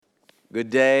Good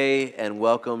day and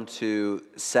welcome to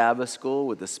Sabbath School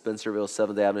with the Spencerville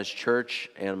Seventh-day Adventist Church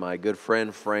and my good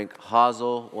friend Frank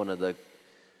Hazel, one of the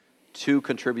two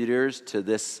contributors to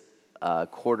this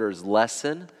quarter's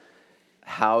lesson,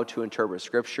 How to Interpret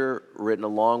Scripture, written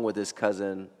along with his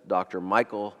cousin Dr.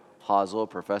 Michael Hazel,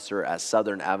 professor at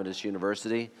Southern Adventist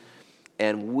University.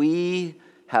 And we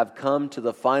have come to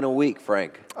the final week,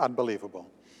 Frank.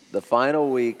 Unbelievable. The final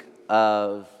week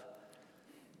of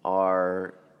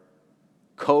our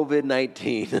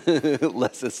COVID-19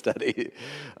 lesson study,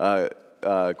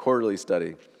 quarterly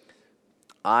study.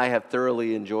 I have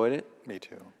thoroughly enjoyed it. Me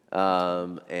too.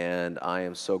 And I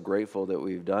am so grateful that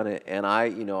we've done it. And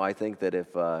I think that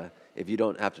if you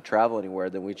don't have to travel anywhere,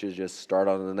 then we should just start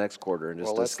on the next quarter and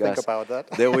just Well, discuss. let's think about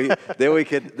that. then we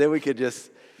could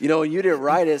just, you didn't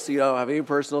write it, so you don't have any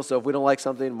personal. So if we don't like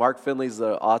something, Mark Finley's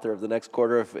the author of the next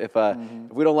quarter. If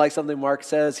we don't like something Mark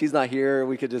says, he's not here.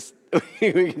 We could just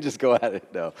we can just go at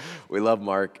it. No, we love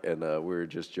Mark, and we're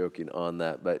just joking on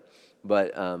that. But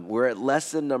we're at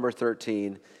lesson number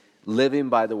 13, living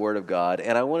by the Word of God.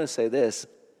 And I want to say this.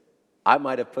 I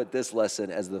might have put this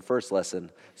lesson as the first lesson,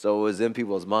 so it was in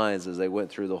people's minds as they went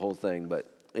through the whole thing. But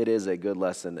it is a good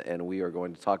lesson, and we are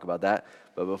going to talk about that.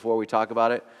 But before we talk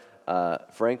about it,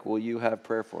 Frank, will you have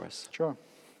prayer for us? Sure.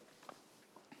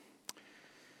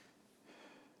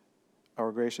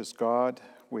 Our gracious God,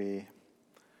 we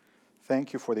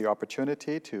thank you for the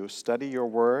opportunity to study your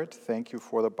word. Thank you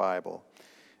for the Bible.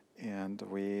 And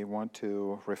we want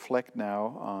to reflect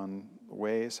now on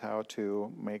ways how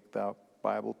to make the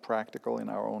Bible practical in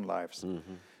our own lives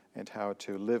and how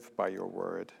to live by your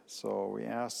word. So we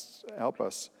ask, help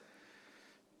us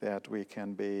that we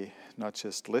can be not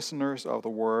just listeners of the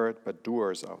word, but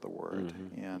doers of the word.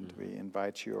 And we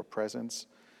invite your presence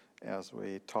as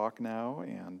we talk now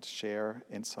and share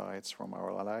insights from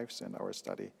our lives and our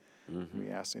study. We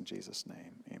ask in Jesus'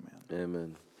 name, amen.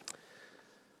 Amen.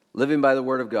 Living by the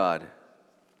Word of God.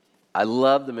 I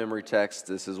love the memory text.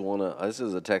 This is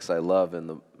a text I love in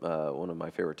the one of my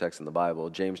favorite texts in the Bible,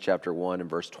 James chapter 1 and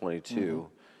verse 22.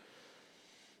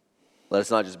 Let us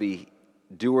not just be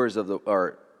doers of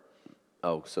the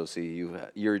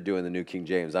you're doing the New King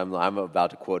James. I'm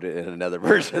about to quote it in another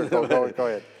version. Go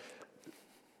ahead.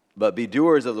 But be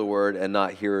doers of the word and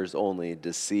not hearers only,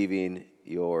 deceiving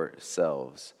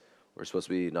yourselves. We're supposed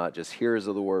to be not just hearers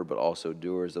of the word, but also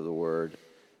doers of the word.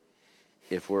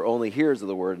 If we're only hearers of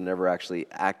the word and never actually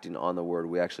acting on the word,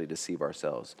 we actually deceive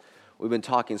ourselves. We've been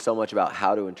talking so much about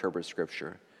how to interpret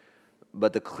Scripture.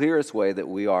 But the clearest way that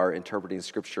we are interpreting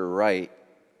Scripture right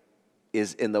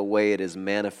is in the way it is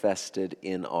manifested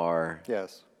in our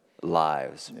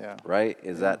lives. Yeah. Right?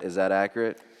 Is that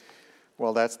accurate?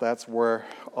 Well, that's where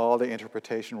all the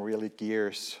interpretation really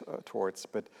gears towards.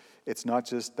 But it's not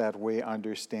just that we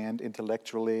understand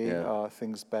intellectually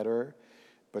things better,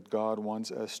 but God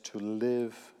wants us to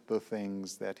live the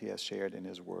things that He has shared in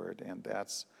His Word, and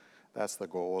that's the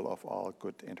goal of all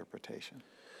good interpretation.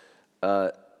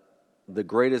 The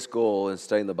greatest goal in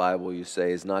studying the Bible, you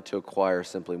say, is not to acquire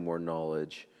simply more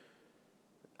knowledge.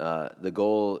 The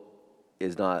goal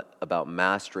is not about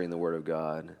mastering the Word of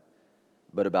God,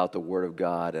 but about the Word of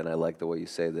God. And I like the way you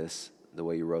say this, the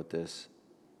way you wrote this,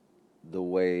 the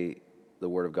way the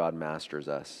Word of God masters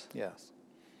us. Yes.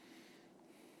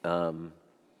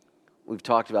 We've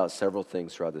talked about several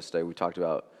things throughout this day. We talked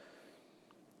about,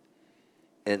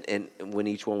 and when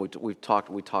each one we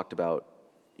talked about,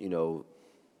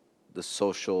 the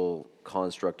social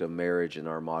construct of marriage in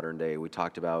our modern day. We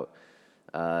talked about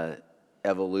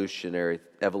evolution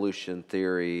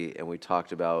theory, and we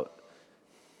talked about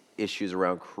issues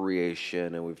around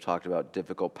creation, and we've talked about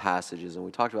difficult passages, and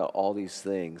we talked about all these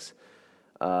things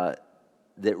that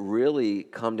really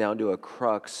come down to a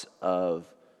crux of,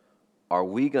 are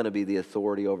we going to be the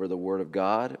authority over the Word of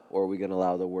God, or are we going to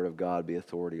allow the Word of God be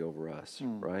authority over us,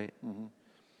 right?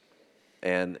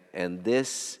 And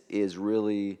this is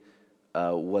really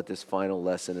what this final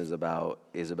lesson is about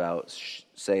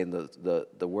saying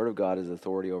the Word of God is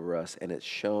authority over us, and it's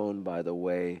shown by the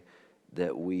way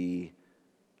that we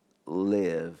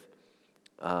live.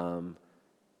 And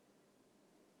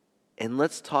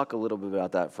let's talk a little bit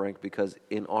about that, Frank, because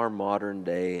in our modern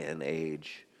day and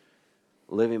age,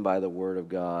 living by the Word of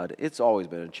God, it's always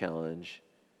been a challenge.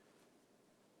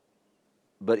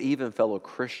 But even fellow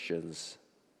Christians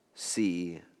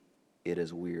see it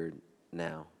as weird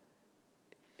now.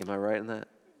 Am I right in that?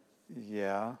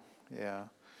 Yeah.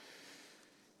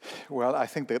 Well, I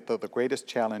think that the greatest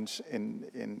challenge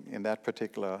in that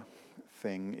particular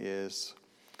thing is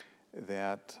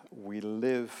that we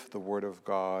live the Word of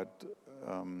God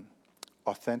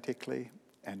authentically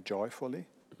and joyfully.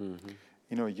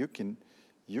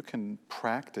 you can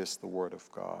practice the Word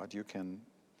of God. You can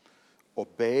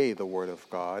obey the Word of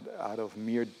God out of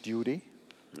mere duty.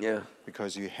 Yeah.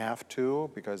 Because you have to,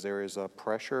 because there is a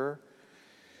pressure.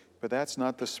 But that's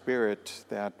not the spirit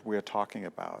that we're talking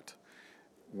about.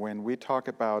 When we talk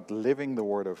about living the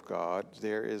Word of God,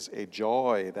 there is a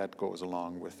joy that goes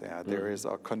along with that. There is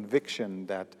a conviction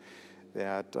that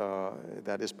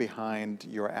is behind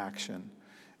your action.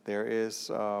 There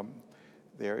is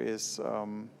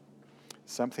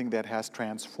something that has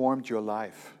transformed your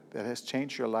life, that has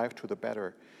changed your life to the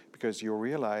better, because you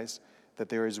realize that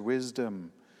there is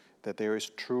wisdom, that there is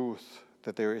truth,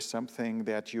 that there is something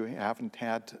that you haven't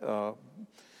had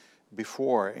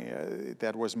before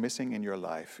that was missing in your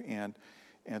life. And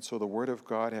so the Word of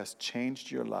God has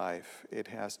changed your life. It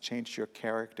has changed your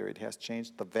character. It has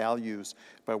changed the values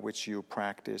by which you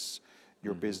practice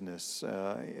your business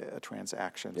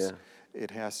transactions. Yeah.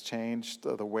 It has changed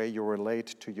the way you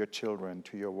relate to your children,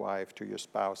 to your wife, to your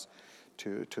spouse,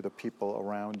 to the people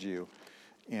around you.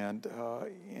 And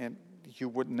you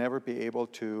would never be able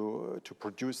to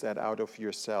produce that out of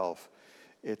yourself.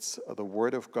 It's the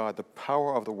Word of God, the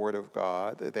power of the Word of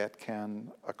God that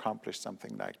can accomplish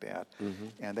something like that.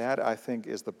 And that, I think,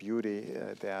 is the beauty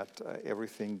that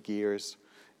everything gears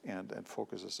and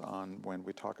focuses on when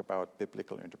we talk about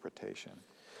biblical interpretation.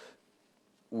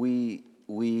 I'm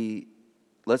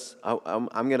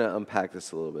going to unpack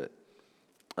this a little bit,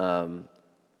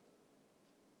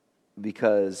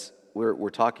 because we're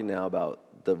talking now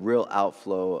about the real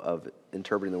outflow of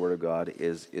interpreting the Word of God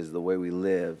is the way we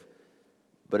live.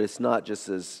 But it's not just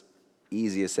as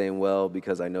easy as saying, well,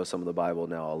 because I know some of the Bible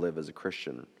now, I'll live as a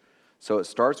Christian. So it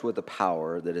starts with the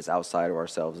power that is outside of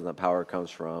ourselves, and that power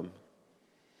comes from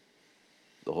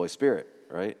the Holy Spirit,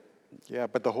 right? Yeah,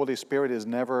 but the Holy Spirit is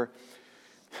never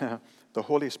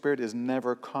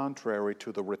contrary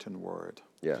to the written Word.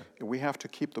 Yeah. We have to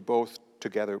keep the both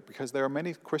together, because there are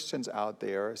many Christians out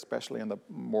there, especially in the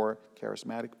more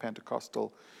charismatic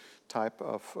Pentecostal type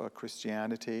of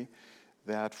Christianity,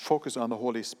 that focus on the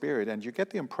Holy Spirit, and you get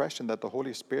the impression that the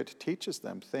Holy Spirit teaches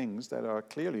them things that are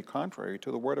clearly contrary to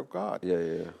the Word of God.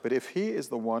 Yeah. But if He is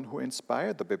the one who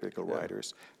inspired the biblical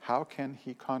writers, how can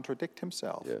He contradict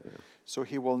Himself? Yeah. So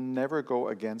He will never go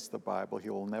against the Bible.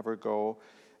 He will never go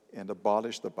and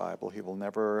abolish the Bible. He will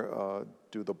never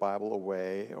do the Bible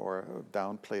away or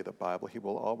downplay the Bible. He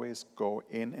will always go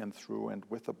in and through and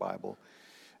with the Bible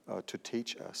to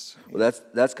teach us. Well,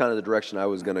 that's kind of the direction I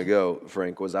was going to go,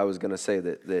 Frank. Was I was going to say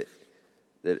that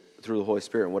through the Holy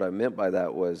Spirit, and what I meant by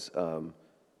that was,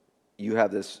 you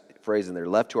have this phrase in there: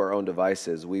 left to our own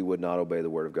devices, we would not obey the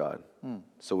Word of God.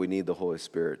 So we need the Holy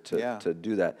Spirit to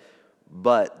do that.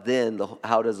 But then,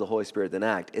 how does the Holy Spirit then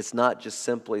act? It's not just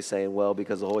simply saying, well,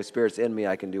 because the Holy Spirit's in me,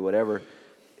 I can do whatever.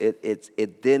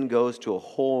 It then goes to a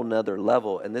whole nother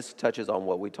level, and this touches on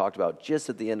what we talked about just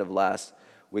at the end of last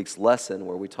week's lesson,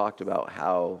 where we talked about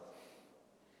how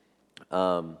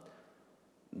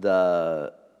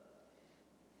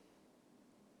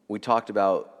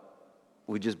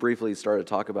we just briefly started to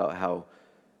talk about how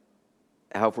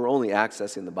if we're only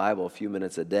accessing the Bible a few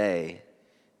minutes a day,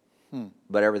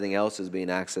 but everything else is being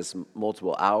accessed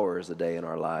multiple hours a day in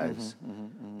our lives,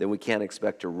 then we can't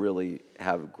expect to really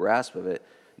have a grasp of it,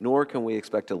 nor can we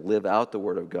expect to live out the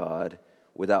Word of God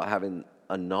without having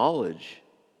a knowledge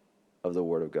of the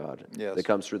Word of God that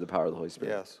comes through the power of the Holy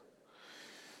Spirit. Yes.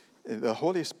 The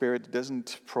Holy Spirit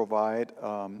doesn't provide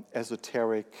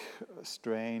esoteric,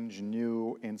 strange,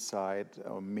 new insight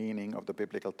or meaning of the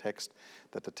biblical text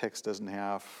that the text doesn't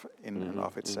have in and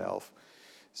of itself.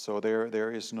 So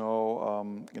there is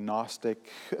no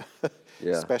Gnostic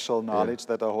special knowledge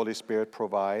that the Holy Spirit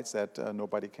provides that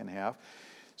nobody can have.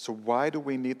 So why do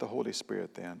we need the Holy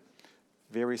Spirit then?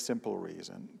 Very simple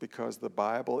reason: because the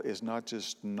Bible is not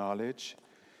just knowledge,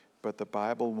 but the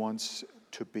Bible wants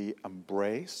to be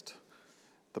embraced.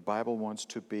 The Bible wants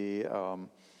to be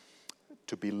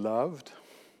loved,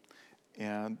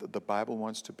 and the Bible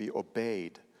wants to be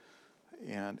obeyed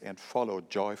and followed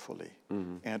joyfully.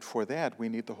 And for that, we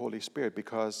need the Holy Spirit,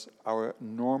 because our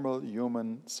normal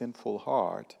human sinful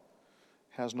heart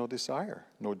has no desire,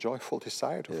 no joyful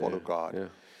desire to follow God. Yeah.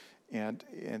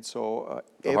 And so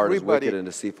the heart is wicked and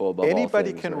deceitful above all things.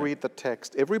 Anybody can read the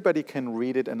text. Everybody can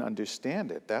read it and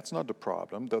understand it. That's not the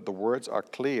problem. The words are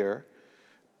clear,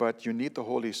 but you need the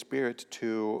Holy Spirit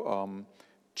to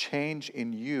change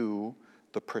in you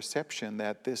the perception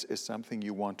that this is something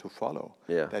you want to follow,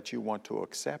 that you want to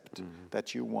accept,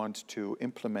 that you want to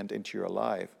implement into your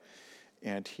life.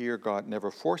 And here God never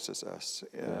forces us,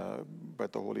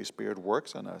 but the Holy Spirit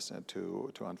works on us and to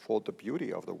unfold the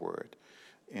beauty of the Word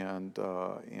and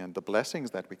the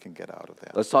blessings that we can get out of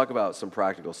that. Let's talk about some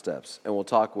practical steps, and we'll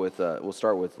start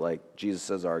with like Jesus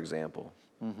as our example.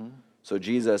 So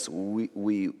Jesus,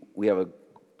 we have a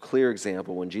clear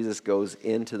example when Jesus goes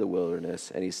into the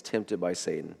wilderness and he's tempted by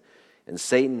Satan, and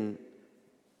Satan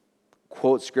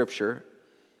quotes scripture,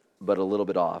 but a little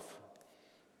bit off,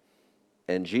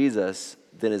 and Jesus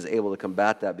then is able to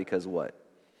combat that because what?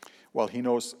 Well, he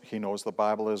knows the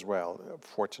Bible as well,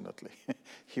 fortunately.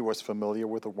 He was familiar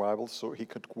with the Bible, so he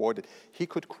could quote it. He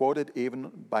could quote it even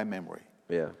by memory.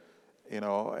 Yeah.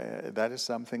 That is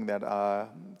something that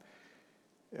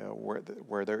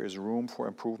where there is room for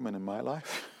improvement in my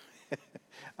life.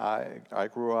 I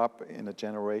grew up in a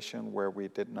generation where we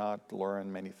did not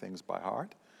learn many things by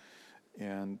heart,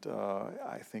 and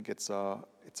I think it's a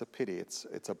pity.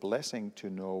 It's a blessing to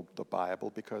know the Bible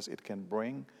because it can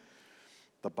bring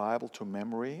the Bible to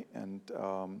memory and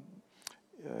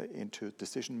into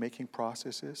decision-making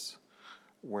processes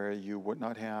where you would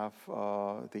not have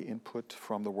the input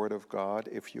from the Word of God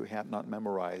if you had not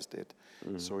memorized it.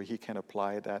 So he can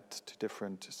apply that to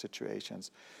different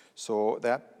situations. So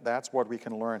that's what we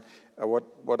can learn.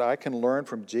 What I can learn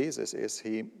from Jesus is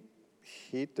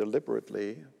he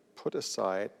deliberately put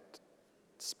aside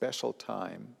special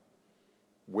time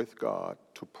with God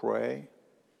to pray,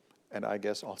 and I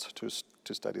guess also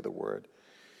to study the Word.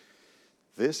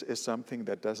 This is something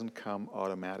that doesn't come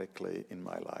automatically in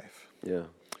my life. Yeah.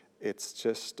 It's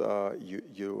just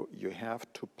you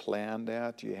have to plan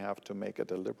that. You have to make a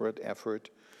deliberate effort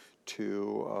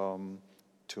to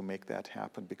make that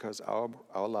happen, because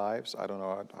our lives, I don't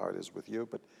know how it is with you,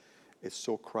 but it's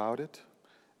so crowded,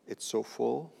 it's so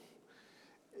full,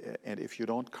 and if you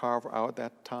don't carve out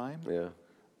that time,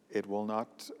 it will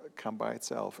not come by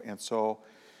itself. And so,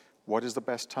 what is the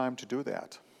best time to do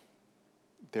that?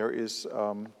 There is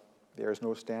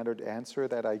no standard answer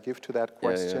that I give to that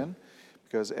question,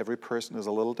 because every person is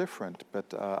a little different.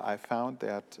 But I found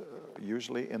that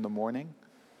usually in the morning,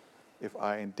 if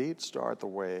I indeed start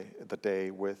the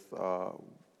day with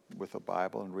the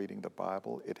Bible and reading the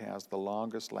Bible, it has the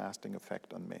longest lasting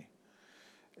effect on me.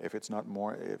 If it's not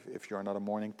if you're not a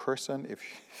morning person,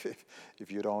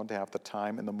 if you don't have the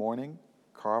time in the morning,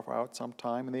 carve out some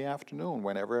time in the afternoon,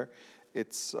 whenever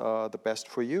it's the best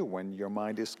for you, when your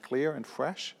mind is clear and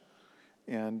fresh,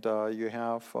 and you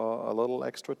have a little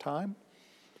extra time.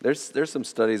 There's some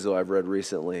studies though I've read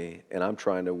recently, and I'm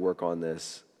trying to work on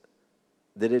this,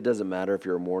 that it doesn't matter if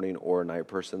you're a morning or a night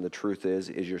person. The truth is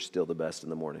you're still the best in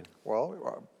the morning.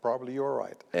 Well, probably you're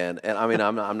right. And I mean,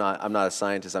 I'm not a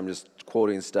scientist. I'm just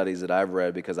quoting studies that I've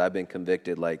read because I've been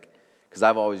convicted, because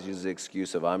I've always used the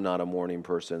excuse of I'm not a morning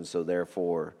person, so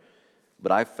therefore.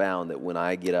 But I found that when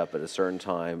I get up at a certain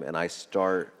time and I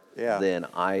start, then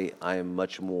I am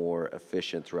much more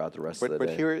efficient throughout the rest of the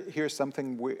day. But here's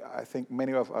something I think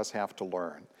many of us have to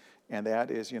learn, and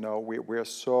that is, we're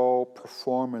so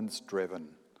performance-driven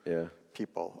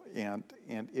people, and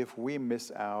if we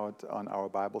miss out on our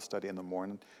Bible study in the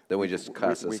morning, then we just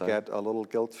cast we aside. get a little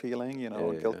guilt feeling,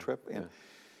 a guilt trip,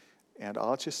 and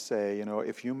I'll just say,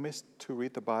 if you miss to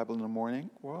read the Bible in the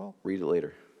morning, well, read it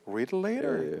later. Read it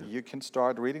later. Yeah. You can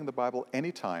start reading the Bible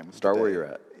anytime. Start where you're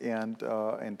at,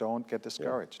 and don't get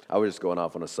discouraged. I was just going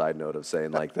off on a side note of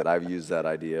saying that I've used that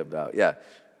idea about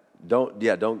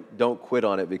don't quit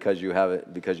on it because you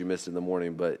missed in the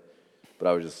morning, but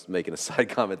I was just making a side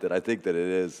comment that I think that it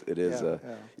is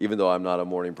even though I'm not a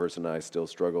morning person, I still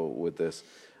struggle with this.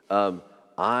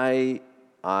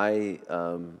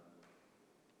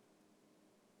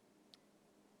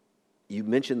 You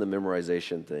mentioned the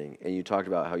memorization thing, and you talked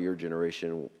about how your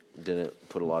generation didn't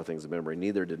put a lot of things in memory.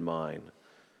 Neither did mine.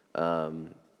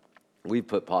 We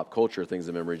put pop culture things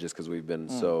in memory just because we've been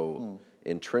so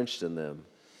entrenched in them.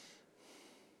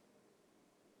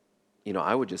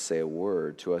 I would just say a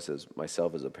word to us as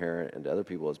myself as a parent and to other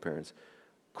people as parents.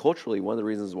 Culturally, one of the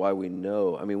reasons why we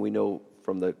know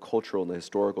from the cultural and the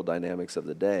historical dynamics of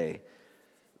the day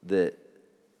that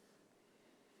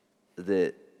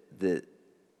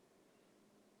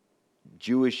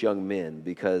Jewish young men,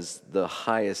 because the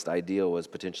highest ideal was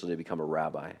potentially to become a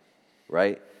rabbi,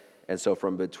 right? And so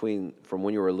from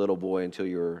when you were a little boy until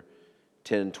you were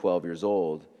 10, 12 years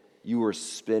old, you were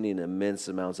spending immense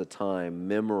amounts of time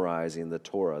memorizing the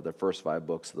Torah, the first 5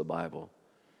 books of the Bible.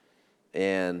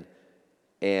 And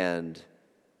then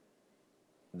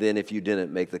if you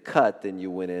didn't make the cut, then you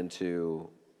went into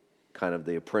kind of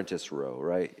the apprentice row,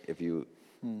 right? If you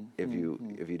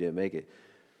didn't make it.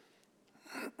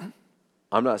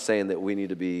 I'm not saying that we need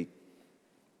to be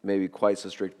maybe quite so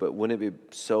strict, but wouldn't it be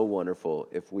so wonderful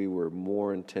if we were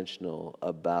more intentional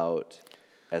about,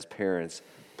 as parents,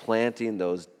 planting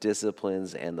those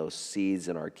disciplines and those seeds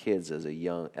in our kids at a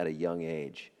young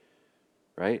age,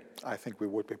 right? I think we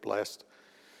would be blessed.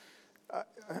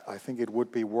 I think it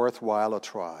would be worthwhile a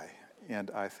try.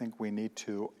 And I think we need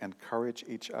to encourage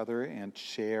each other and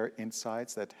share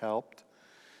insights that helped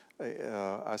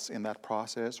us in that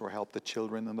process or help the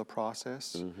children in the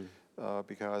process.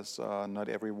 Because not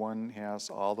everyone has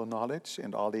all the knowledge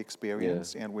and all the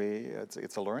experience, and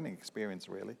it's a learning experience,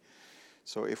 really.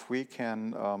 So if we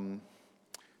can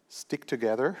stick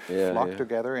together, flock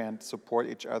together, and support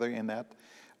each other in that,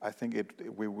 I think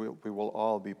we will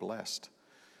all be blessed.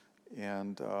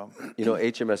 And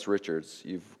HMS Richards,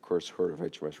 you've of course heard of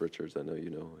HMS Richards. I know you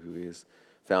know who he is.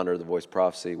 Founder of the Voice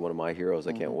Prophecy, one of my heroes.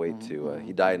 I can't wait to.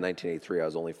 He died in 1983. I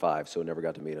was only 5, so never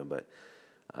got to meet him. But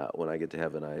when I get to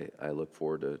heaven, I look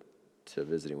forward to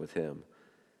visiting with him.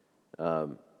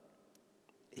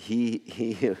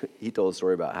 He told a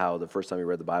story about how the first time he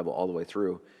read the Bible all the way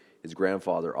through, his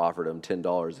grandfather offered him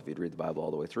 $10 if he'd read the Bible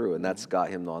all the way through, and that's got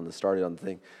him started on the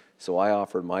thing. So I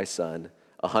offered my son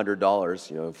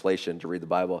 $100, inflation, to read the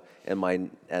Bible.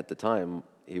 And at the time,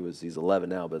 he's 11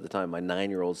 now, but at the time, my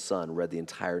 9-year-old son read the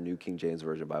entire New King James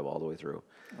Version Bible all the way through.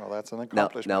 Well, that's an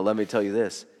accomplishment. Now let me tell you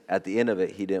this. At the end of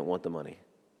it, he didn't want the money.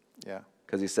 Yeah.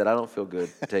 Because he said, I don't feel good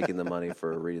taking the money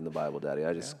for reading the Bible, Daddy.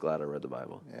 I'm just glad I read the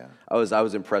Bible. Yeah. I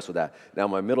was impressed with that. Now,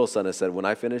 my middle son has said, when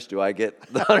I finish, do I get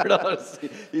the $100?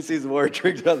 He sees more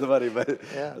drinks out the money, but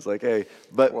it's like, hey.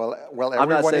 But well, I'm not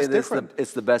everyone is saying different.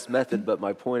 it's the best method, but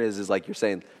my point is like you're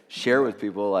saying, share with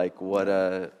people like what,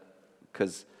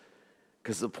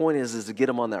 because the point is to get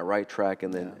them on that right track,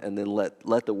 and then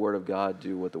let the Word of God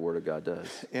do what the Word of God does.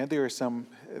 And there's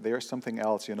something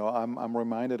else. I'm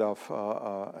reminded of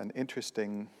an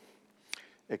interesting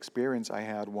experience I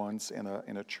had once in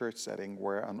a church setting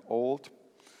where an old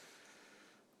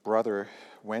brother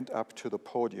went up to the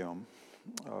podium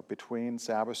between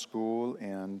Sabbath school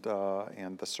and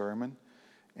the sermon,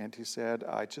 and he said,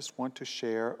 "I just want to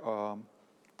share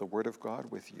the Word of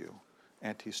God with you."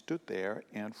 And he stood there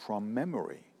and from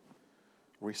memory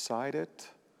recited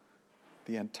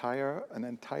an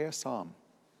entire psalm.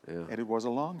 Yeah. And it was a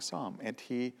long psalm. And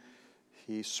he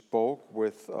spoke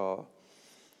with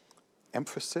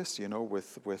emphasis,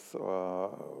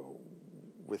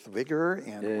 with vigor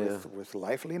and with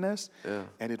liveliness. Yeah.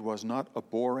 And it was not a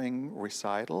boring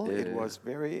recital. Yeah. It was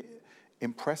very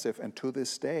impressive. And to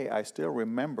this day, I still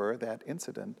remember that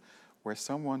incident where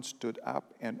someone stood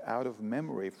up and out of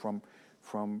memory from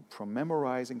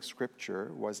memorizing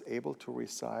Scripture was able to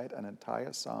recite an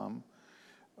entire psalm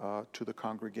to the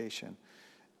congregation.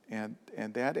 And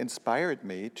that inspired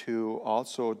me to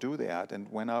also do that. And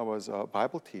when I was a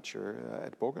Bible teacher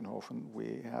at Bogenhofen,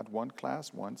 we had one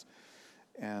class once,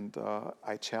 and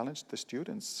I challenged the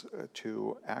students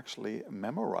to actually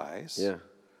memorize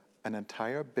an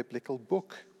entire biblical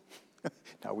book.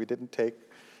 Now, we didn't take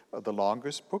the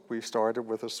longest book. We started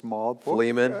with a small book.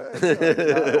 Philemon.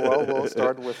 We'll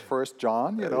start with 1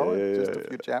 John, just a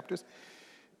few chapters.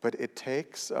 But it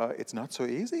takes. It's not so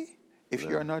easy if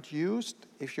you're not used.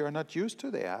 If you're not used to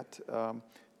that,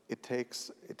 it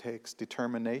takes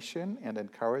determination and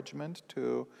encouragement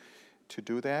to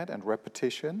do that, and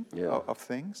repetition of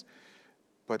things.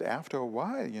 But after a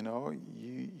while,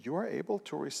 you are able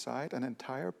to recite an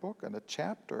entire book and a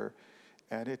chapter.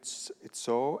 And it's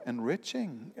so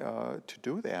enriching to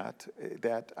do that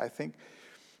I think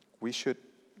we should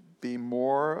be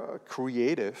more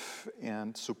creative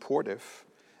and supportive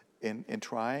in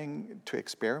trying to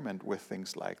experiment with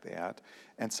things like that.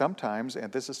 And sometimes,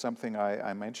 and this is something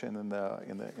I mentioned in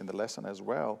the lesson as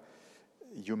well,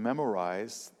 you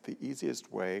memorize the easiest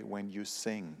way when you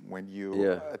sing, when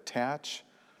you attach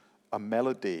a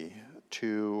melody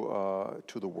to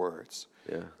the words.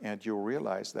 Yeah. And you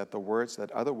realize that the words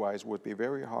that otherwise would be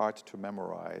very hard to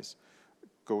memorize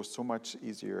go so much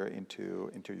easier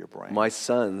into your brain. My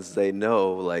sons, they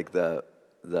know like the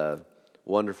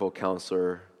Wonderful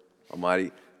Counselor,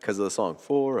 Almighty, because of the song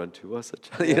 "For Unto Us a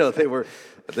Child." I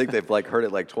think they've like heard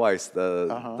it like twice,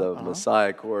 the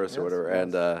Messiah chorus or whatever,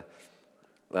 and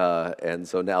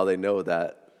so now they know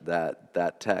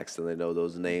that text, and they know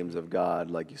those names of God,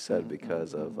 like you said,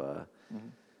 because of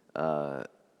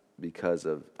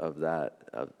that.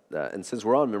 And since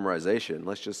we're on memorization,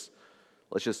 let's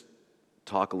just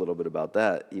talk a little bit about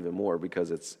that even more,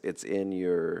 because it's in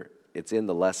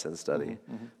the lesson study.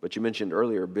 But you mentioned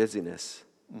earlier busyness,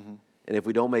 and if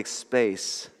we don't make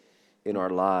space in our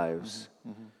lives,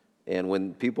 and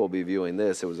when people will be viewing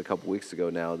this, it was a couple weeks ago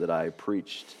now that I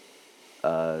preached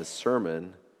a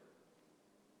sermon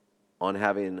on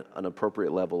having an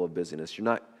appropriate level of busyness.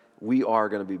 We are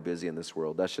going to be busy in this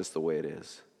world. That's just the way it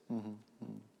is.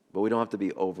 but we don't have to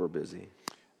be over busy.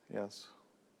 Yes.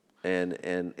 And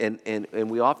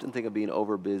we often think of being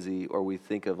over busy, or we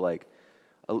think of like,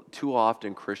 too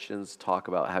often Christians talk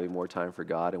about having more time for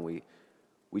God, and we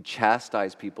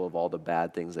chastise people of all the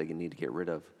bad things they need to get rid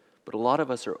of. But a lot of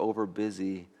us are over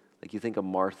busy. Like you think of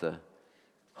Martha.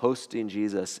 Hosting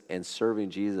Jesus and serving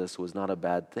Jesus was not a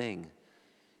bad thing.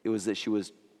 It was that she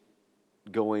was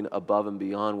going above and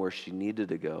beyond where she needed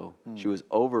to go. She was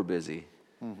over busy,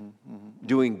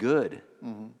 doing good.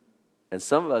 And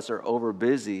some of us are over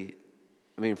busy.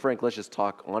 I mean, Frank, let's just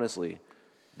talk honestly.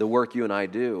 The work you and I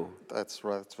do. That's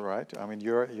right. I mean,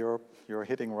 you're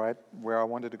hitting right where I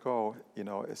wanted to go. You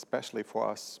know, especially for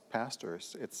us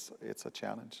pastors, it's a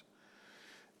challenge.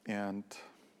 And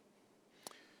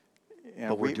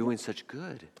but we're doing such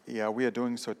good. Yeah, we are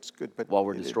doing such good, but while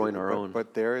we're destroying our own.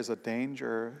 But there is a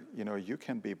danger. You know, you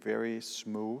can be very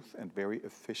smooth and very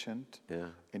efficient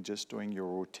in just doing your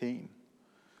routine,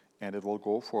 and it will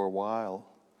go for a while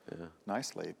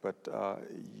nicely. But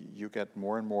you get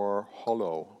more and more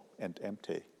hollow and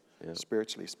empty,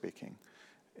 spiritually speaking.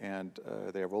 And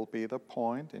there will be the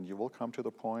point, and you will come to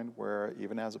the point where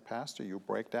even as a pastor, you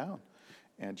break down,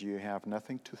 and you have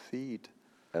nothing to feed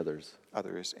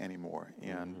others anymore,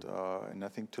 and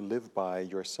nothing to live by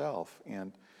yourself.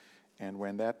 And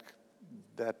when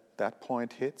that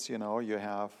point hits, you know, you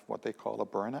have what they call a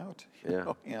burnout. You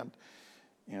know?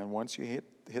 And once you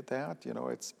hit that, you know,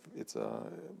 it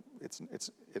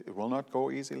will not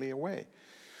go easily away.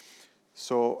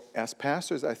 So as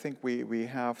pastors, I think we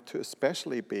have to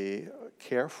especially be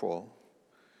careful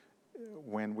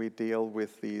when we deal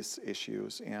with these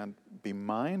issues, and be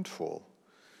mindful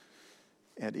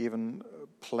and even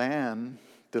plan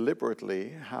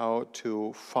deliberately how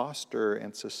to foster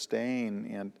and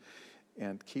sustain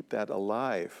and keep that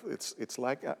alive. It's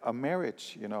like a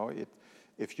marriage, you know.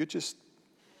 If you just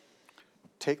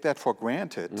take that for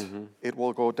granted, it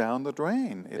will go down the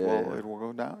drain. It will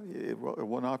go down. It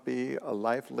will not be a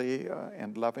lively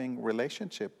and loving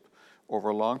relationship over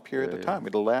a long period of time.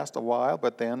 It'll last a while,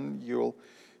 but then you'll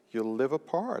live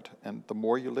apart, and the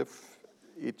more you live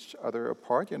each other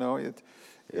apart, you know,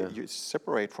 you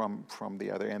separate from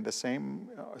the other, and the same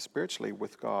spiritually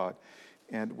with God.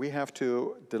 And we have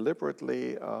to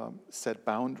deliberately set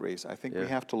boundaries. I think we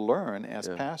have to learn as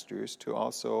pastors to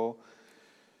also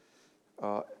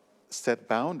set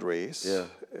boundaries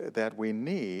that we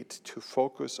need to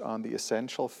focus on the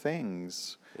essential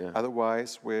things.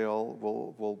 Otherwise,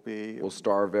 we'll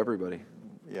starve everybody.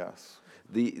 Yes.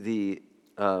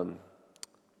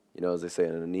 You know, as they say,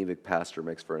 an anemic pastor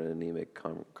makes for an anemic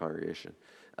congregation.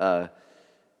 And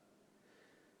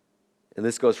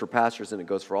this goes for pastors, and it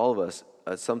goes for all of us.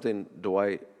 Something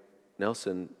Dwight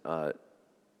Nelson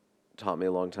taught me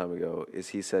a long time ago is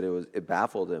he said it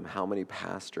baffled him how many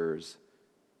pastors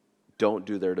don't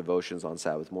do their devotions on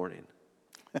Sabbath morning.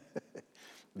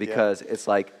 Because it's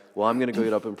like, well, I'm going to go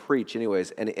get up and preach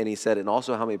anyways. And he said, and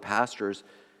also how many pastors,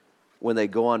 when they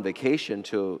go on vacation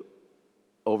to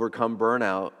overcome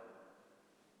burnout,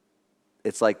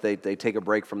 it's like they take a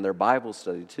break from their Bible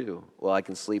study too. Well, I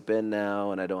can sleep in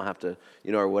now, and I don't have to,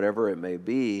 you know, or whatever it may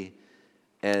be.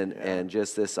 And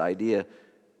just this idea,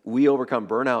 we overcome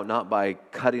burnout not by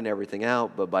cutting everything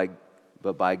out, but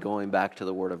by going back to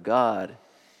the Word of God.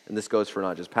 And this goes for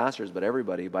not just pastors, but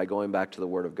everybody, by going back to the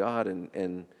Word of God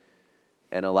and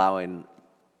allowing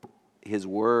His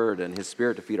Word and His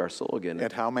Spirit to feed our soul again.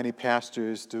 And how many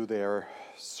pastors do their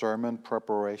sermon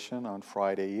preparation on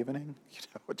Friday evening, you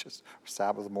know, just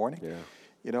Sabbath morning?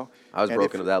 You know, I was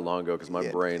broken of that long ago because my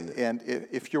brain. And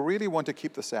if you really want to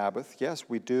keep the Sabbath, yes,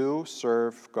 we do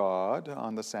serve God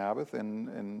on the Sabbath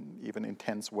in even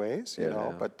intense ways, you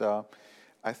know. But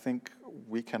I think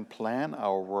we can plan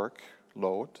our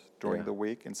workload during the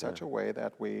week in such a way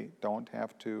that we don't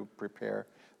have to prepare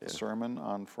the sermon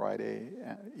on Friday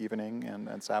evening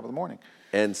and Sabbath morning.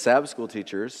 And Sabbath school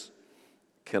teachers,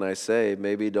 can I say,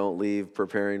 maybe don't leave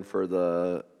preparing for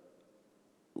the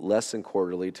lesson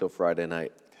quarterly till Friday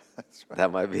night. That's right.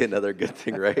 That might be another good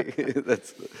thing, right?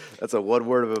 that's a one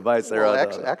word of advice there.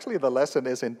 Well, actually, the lesson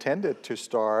is intended to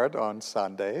start on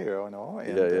Sunday, you know,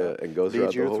 and, and go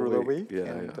lead you through the week,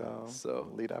 so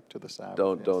lead up to the Sabbath.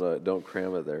 Don't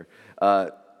cram it there.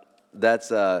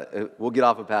 We'll get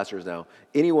off of pastors now.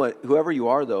 Whoever you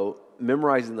are, though,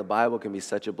 memorizing the Bible can be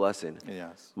such a blessing.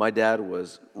 Yes. My dad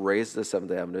was raised at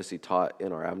Seventh-day Adventist. He taught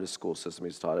in our Adventist school system.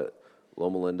 He's taught at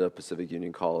Loma Linda, Pacific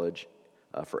Union College,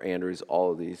 for Andrews,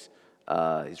 all of these.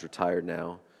 He's retired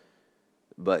now.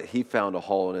 But he found a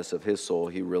hollowness of his soul.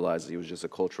 He realized he was just a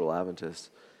cultural Adventist.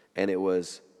 And it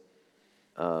was,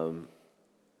 and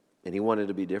he wanted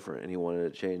to be different, and he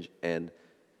wanted to change. And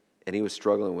and he was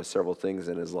struggling with several things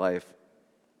in his life.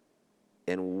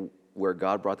 And where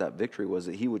God brought that victory was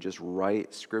that he would just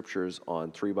write scriptures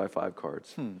on 3x5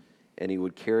 cards. And he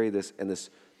would carry this, and this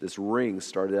ring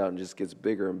started out and just gets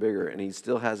bigger and bigger. And he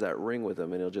still has that ring with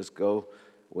him, and he'll just go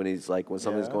when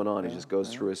something's going on, he just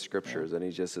goes through his scriptures, and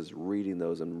he just is reading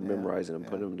those and memorizing and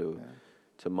putting them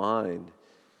to mind.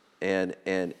 And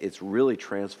it's really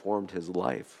transformed his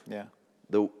life. Yeah.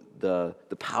 The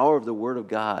power of the Word of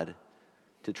God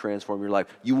to transform your life.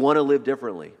 You want to live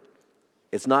differently.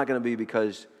 It's not going to be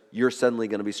because you're suddenly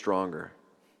going to be stronger,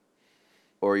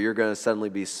 or you're going to suddenly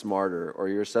be smarter, or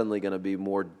you're suddenly going to be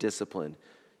more disciplined.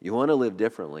 You want to live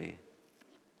differently.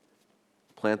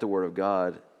 Plant the Word of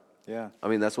God. Yeah. I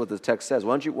mean, that's what the text says.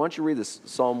 Why don't you read this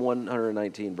Psalm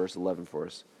 119, verse 11 for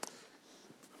us?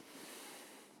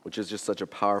 Which is just such a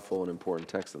powerful and important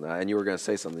text in that. And you were going to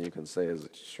say something you can say as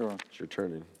Sure. you're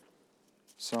turning.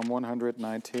 Psalm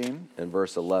 119. And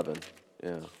verse 11,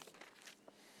 yeah.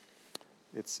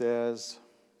 It says,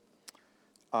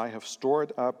 I have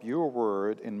stored up your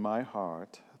word in my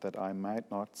heart that I might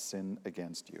not sin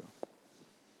against you.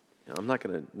 I'm not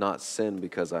going to not sin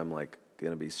because I'm like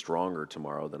going to be stronger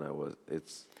tomorrow than I was.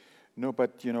 No,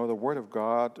 but the Word of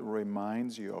God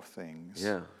reminds you of things.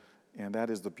 Yeah. And that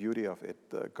is the beauty of it.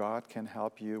 God can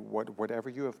help you, whatever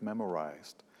you have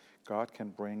memorized, God can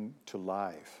bring to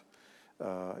life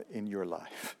in your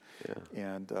life. Yeah.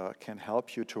 And can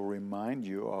help you to remind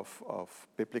you of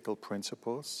biblical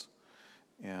principles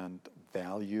and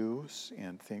values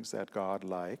and things that God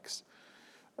likes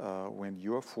when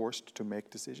you are forced to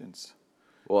make decisions.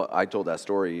 Well, I told that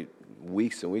story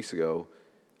weeks and weeks ago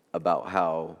about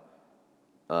how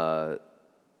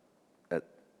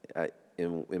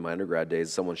in my undergrad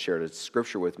days, someone shared a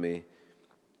scripture with me,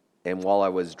 and while I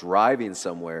was driving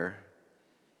somewhere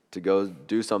to go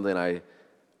do something I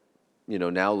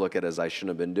now look at as I shouldn't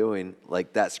have been doing,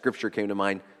 like that scripture came to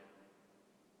mind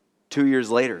 2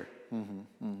 years later.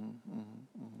 And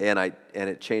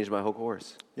it changed my whole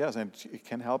course. Yes, and it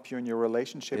can help you in your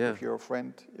relationship Yeah. if you're a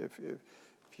friend, if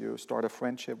you start a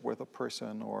friendship with a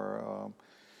person, or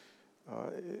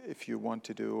if you want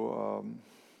to do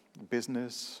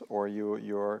business, or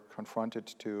you're confronted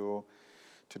to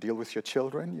deal with your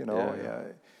children.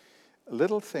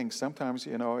 Little things. Sometimes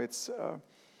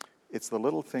it's the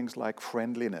little things like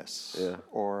friendliness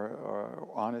or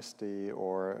honesty,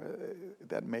 or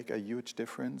that make a huge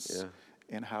difference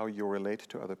in how you relate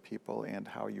to other people and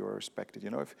how you're respected.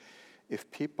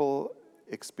 If people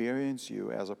experience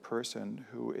you as a person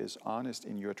who is honest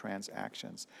in your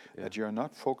transactions, that you're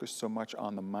not focused so much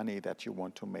on the money that you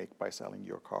want to make by selling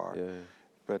your car,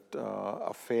 but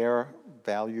a fair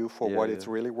value for what it's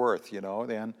really worth,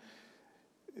 then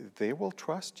they will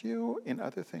trust you in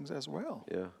other things as well.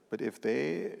 Yeah. But if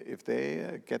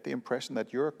they get the impression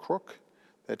that you're a crook,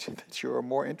 that you're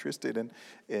more interested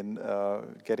in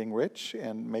getting rich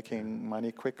and making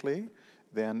money quickly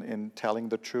than in telling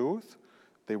the truth,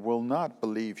 they will not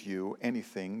believe you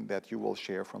anything that you will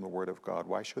share from the Word of God.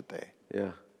 Why should they?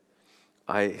 Yeah.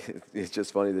 It's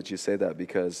just funny that you say that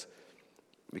because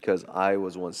I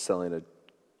was once selling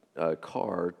a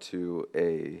car to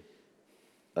a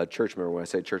church member. When I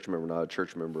say church member, not a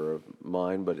church member of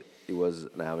mine, but he was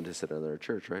an Adventist at another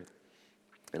church, right?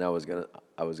 And I was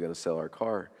gonna sell our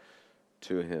car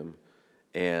to him,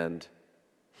 and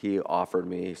he offered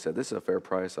me. He said, "This is a fair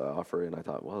price I offer," and I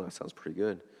thought, "Well, that sounds pretty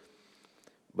good."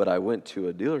 But I went to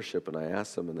a dealership and I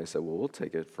asked them, and they said, "Well, we'll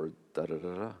take it for da da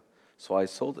da da." So I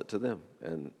sold it to them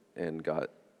and got,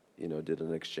 did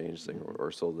an exchange thing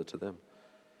or sold it to them.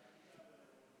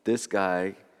 This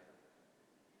guy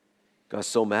got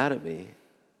so mad at me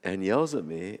and yells at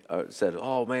me, said,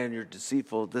 "Oh man, you're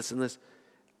deceitful, this and this.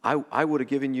 I would have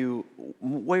given you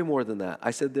way more than that."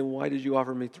 I said, "Then why did you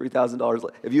offer me $3,000?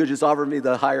 If you had just offered me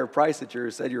the higher price that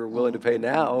you said you were willing to pay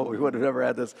now, we would have never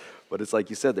had this." But it's like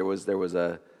you said, there was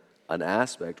an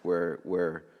aspect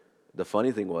where the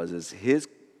funny thing is his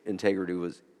integrity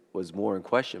was more in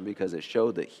question, because it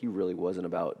showed that he really wasn't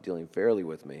about dealing fairly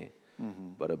with me,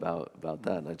 but about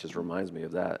that. And it just reminds me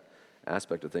of that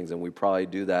aspect of things. And we probably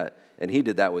do that, and he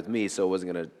did that with me, so it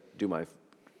wasn't going to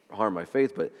harm my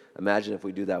faith. But imagine if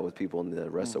we do that with people in the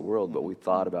rest of the world, but we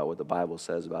thought about what the Bible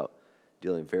says about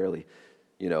dealing fairly.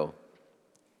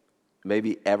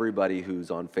 Maybe everybody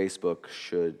who's on Facebook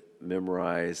should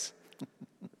memorize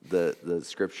the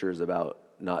scriptures about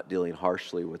not dealing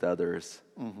harshly with others,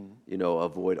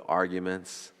 avoid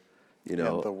arguments,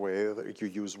 And the way that you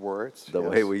use words. The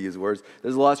way we use words.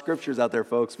 There's a lot of scriptures out there,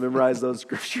 folks. Memorize those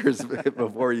scriptures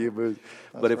before you move.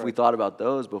 But if we thought about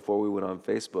those before we went on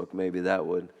Facebook, maybe that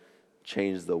would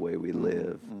change the way we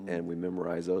live, and we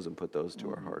memorize those and put those to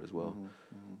our heart as well.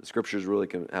 The scriptures really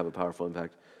can have a powerful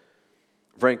impact.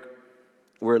 Frank,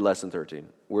 we're at lesson 13.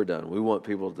 We're done. We want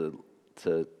people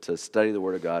to study the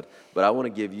Word of God, but I want to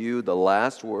give you the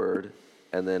last word,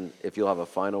 and then if you'll have a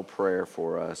final prayer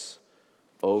for us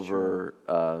over,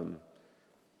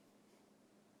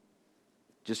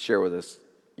 just share with us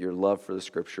your love for the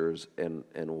scriptures and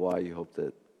why you hope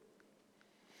that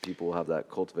people will have that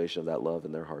cultivation of that love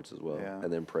in their hearts as well,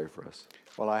 and then pray for us.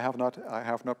 Well, I have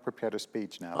not prepared a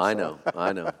speech now. I so.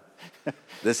 know.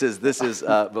 This is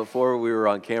before we were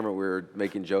on camera, we were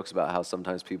making jokes about how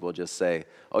sometimes people just say,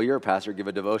 "Oh, you're a pastor, give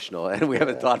a devotional," and we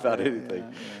haven't thought about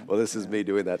anything. Well, this is me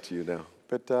doing that to you now.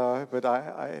 But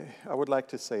I would like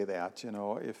to say that,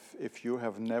 if you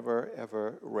have never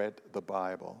ever read the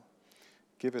Bible,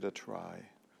 give it a try.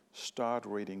 Start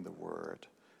reading the Word.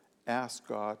 Ask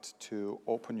God to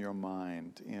open your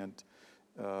mind and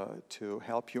to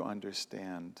help you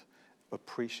understand,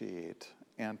 appreciate,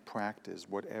 and practice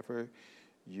whatever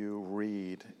you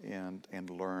read and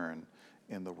learn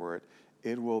in the Word.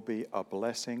 It will be a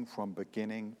blessing from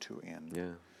beginning to end.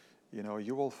 Yeah.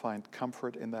 You will find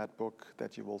comfort in that book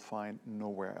that you will find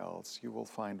nowhere else. You will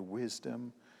find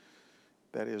wisdom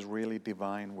that is really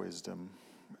divine wisdom.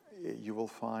 You will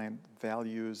find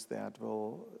values that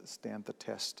will stand the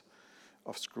test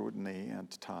of scrutiny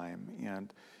and time.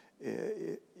 And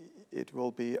it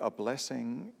will be a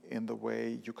blessing in the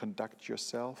way you conduct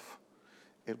yourself.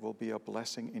 It will be a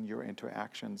blessing in your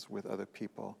interactions with other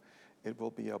people. It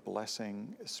will be a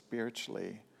blessing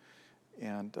spiritually.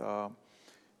 And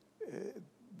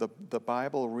the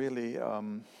Bible really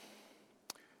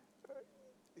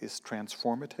is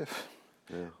transformative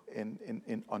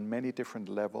on many different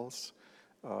levels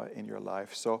in your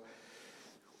life. So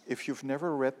if you've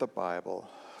never read the Bible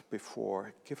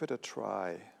before, give it a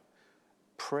try.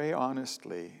 Pray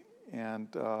honestly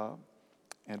and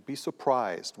be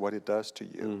surprised what it does to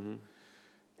you.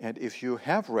 And if you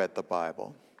have read the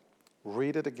Bible,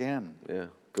 read it again. Yeah,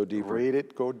 go deeper. Read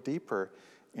it, go deeper.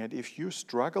 And if you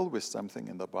struggle with something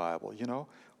in the Bible,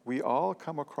 we all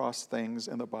come across things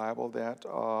in the Bible that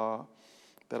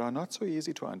are not so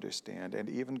easy to understand and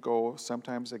even go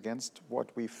sometimes against what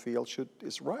we feel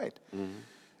is right.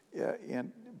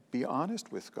 And be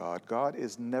honest with God. God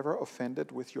is never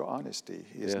offended with your honesty.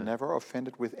 He is never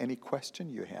offended with any question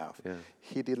you have.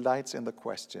 He delights in the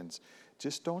questions.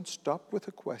 Just don't stop with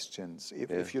the questions.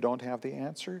 If you don't have the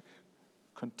answer,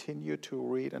 continue to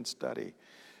read and study.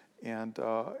 And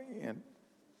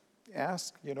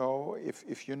ask,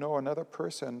 if you know another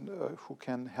person who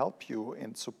can help you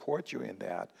and support you in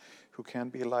that, who can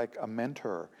be like a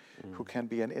mentor, who can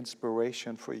be an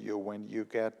inspiration for you when you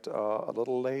get a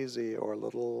little lazy or a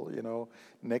little,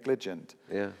 negligent.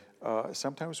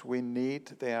 Sometimes we need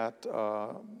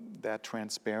that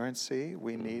transparency.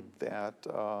 We need that.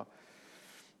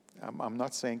 I'm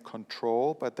not saying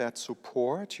control, but that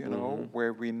support.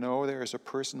 Where we know there is a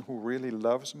person who really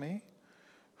loves me,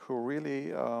 who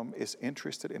really is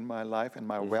interested in my life and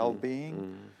my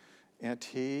well-being, and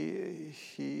he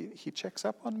checks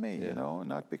up on me,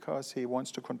 not because he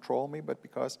wants to control me, but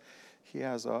because he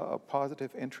has a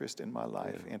positive interest in my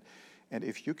life. And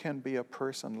if you can be a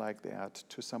person like that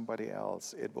to somebody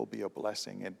else, it will be a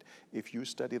blessing. And if you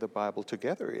study the Bible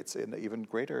together, it's an even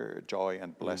greater joy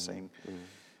and blessing.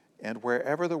 And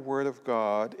wherever the Word of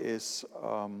God is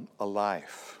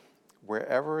alive,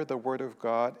 wherever the Word of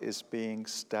God is being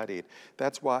studied.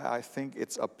 That's why I think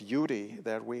it's a beauty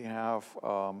that we have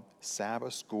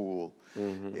Sabbath school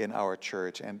in our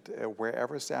church. And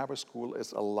wherever Sabbath school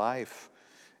is alive,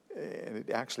 and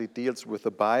it actually deals with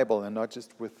the Bible and not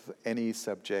just with any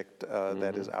subject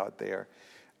that is out there,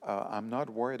 I'm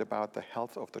not worried about the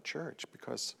health of the church,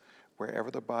 because wherever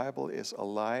the Bible is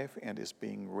alive and is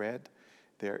being read,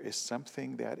 there is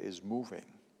something that is moving.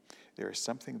 There is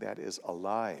something that is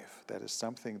alive. That is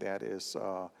something that is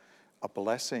a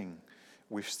blessing.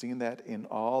 We've seen that in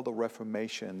all the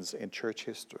Reformations in church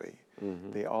history.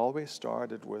 They always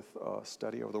started with a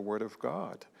study of the Word of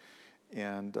God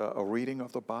and a reading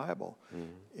of the Bible.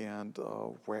 And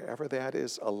wherever that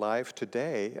is alive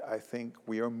today, I think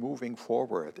we are moving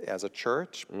forward as a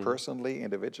church, personally,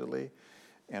 individually,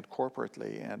 and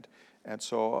corporately. And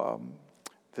so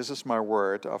this is my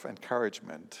word of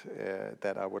encouragement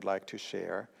that I would like to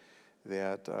share,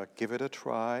 that give it a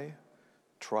try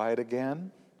it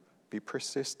again, be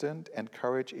persistent,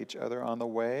 encourage each other on the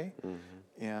way,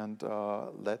 and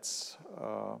let's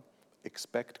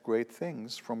expect great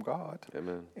things from God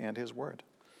and His Word.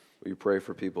 Will you pray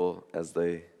for people as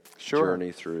they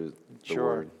journey through the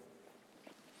Word?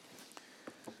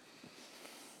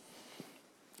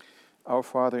 Our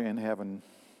Father in heaven,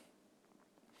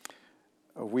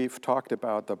 we've talked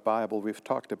about the Bible, we've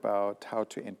talked about how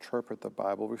to interpret the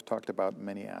Bible, we've talked about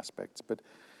many aspects, but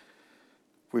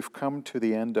we've come to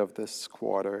the end of this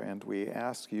quarter, and we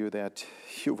ask you that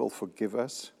you will forgive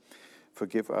us,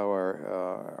 forgive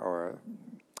our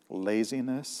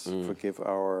laziness, forgive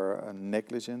our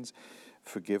negligence,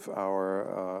 forgive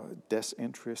our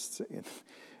disinterest.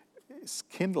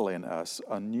 Kindle in us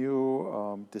a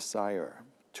new desire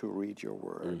to read your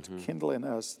word. Kindle in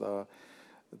us the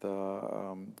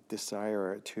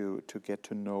desire to get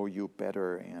to know you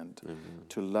better and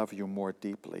to love you more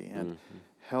deeply, and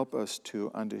help us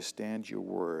to understand your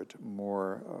word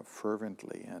more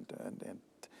fervently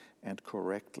and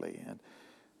correctly, and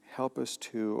help us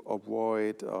to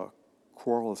avoid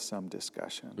quarrelsome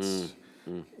discussions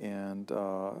and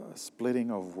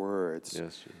splitting of words.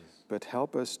 Yes, Jesus. But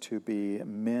help us to be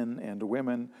men and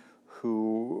women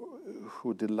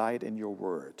who delight in your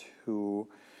word, who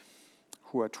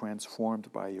are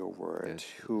transformed by your word, Yes,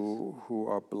 who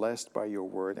are blessed by your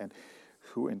word, and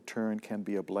who in turn can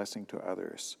be a blessing to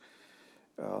others.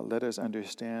 Let us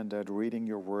understand that reading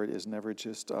your word is never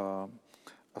just a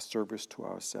service to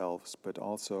ourselves, but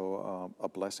also a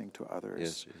blessing to others,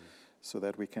 Yes, so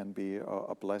that we can be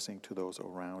a blessing to those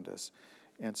around us.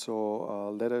 And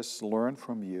so let us learn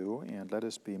from you, and let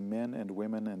us be men and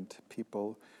women and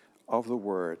people of the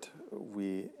word.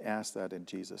 We ask that in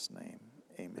Jesus' name.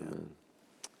 Amen.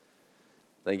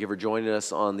 Thank you for joining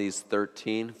us on these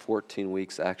 14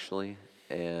 weeks actually,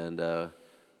 and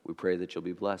we pray that you'll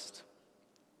be blessed.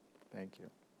 Thank you.